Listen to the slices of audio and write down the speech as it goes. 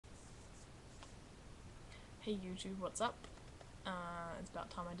Hey YouTube, what's up? It's about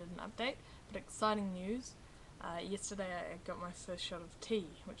time I did an update, but exciting news. Yesterday I got my first shot of tea,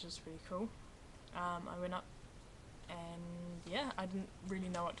 which is pretty cool. I went up and yeah, I didn't really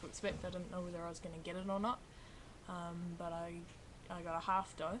know what to expect. I didn't know whether I was going to get it or not, but I got a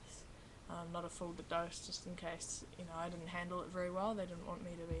half dose, not a full dose, just in case, I didn't handle it very well. They didn't want me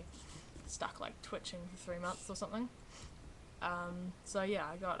to be stuck like twitching for 3 months or something. So yeah,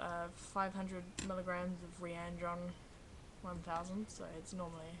 I got 500 milligrams of Reandron 1000, so it's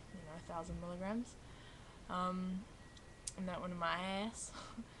normally 1000 milligrams, and that went in my ass.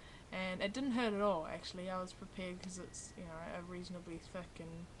 And it didn't hurt at all, actually. I was prepared because it's a reasonably thick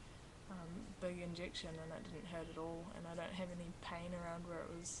and big injection, and it didn't hurt at all, and I don't have any pain around where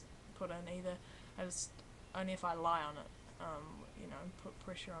it was put in either. I just, only if I lie on it, put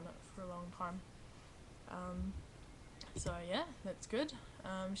pressure on it for a long time. So yeah, that's good.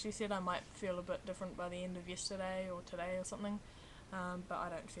 She said I might feel a bit different by the end of yesterday or today or something, but I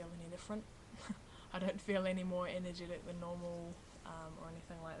don't feel any different. I don't feel any more energetic than normal or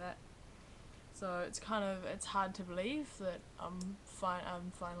anything like that. So it's hard to believe that I'm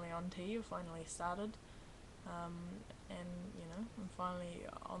finally on tea, or finally started, and I'm finally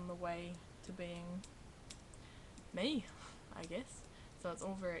on the way to being me, I guess. So it's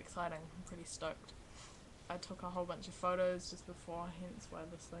all very exciting. I'm pretty stoked. I took a whole bunch of photos just before, hence why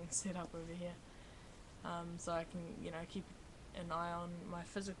this thing's set up over here. So I can, keep an eye on my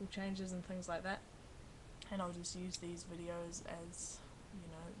physical changes and things like that. And I'll just use these videos as,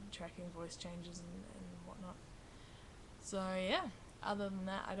 tracking voice changes and whatnot. So yeah, other than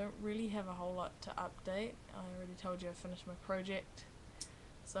that, I don't really have a whole lot to update. I already told you I finished my project.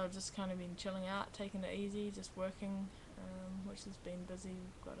 So I've just kind of been chilling out, taking it easy, just working, which has been busy.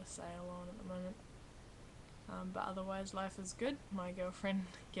 We've got a sale on at the moment. But otherwise life is good. My girlfriend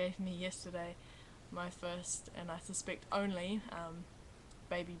gave me yesterday my first, and I suspect only,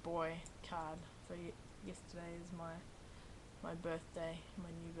 baby boy card. So yesterday is my birthday, my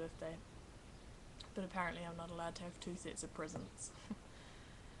new birthday. But apparently I'm not allowed to have 2 sets of presents.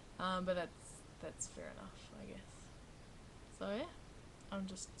 But that's fair enough, I guess. So yeah, I'm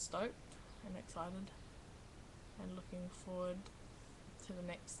just stoked and excited and looking forward to the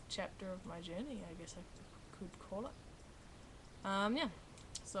next chapter of my journey, I guess I could call it. Yeah,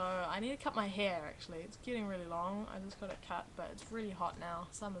 so I need to cut my hair actually. It's getting really long. I just got it cut, but it's really hot now.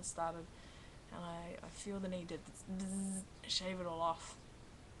 Summer's started, and I feel the need to shave it all off.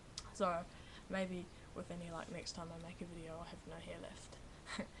 So maybe with any luck, next time I make a video I'll have no hair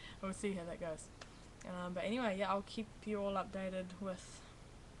left. We'll see how that goes. But anyway, yeah, I'll keep you all updated with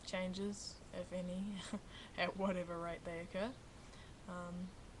changes, if any, at whatever rate they occur.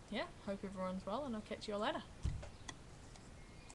 Yeah, hope everyone's well, and I'll catch you all later.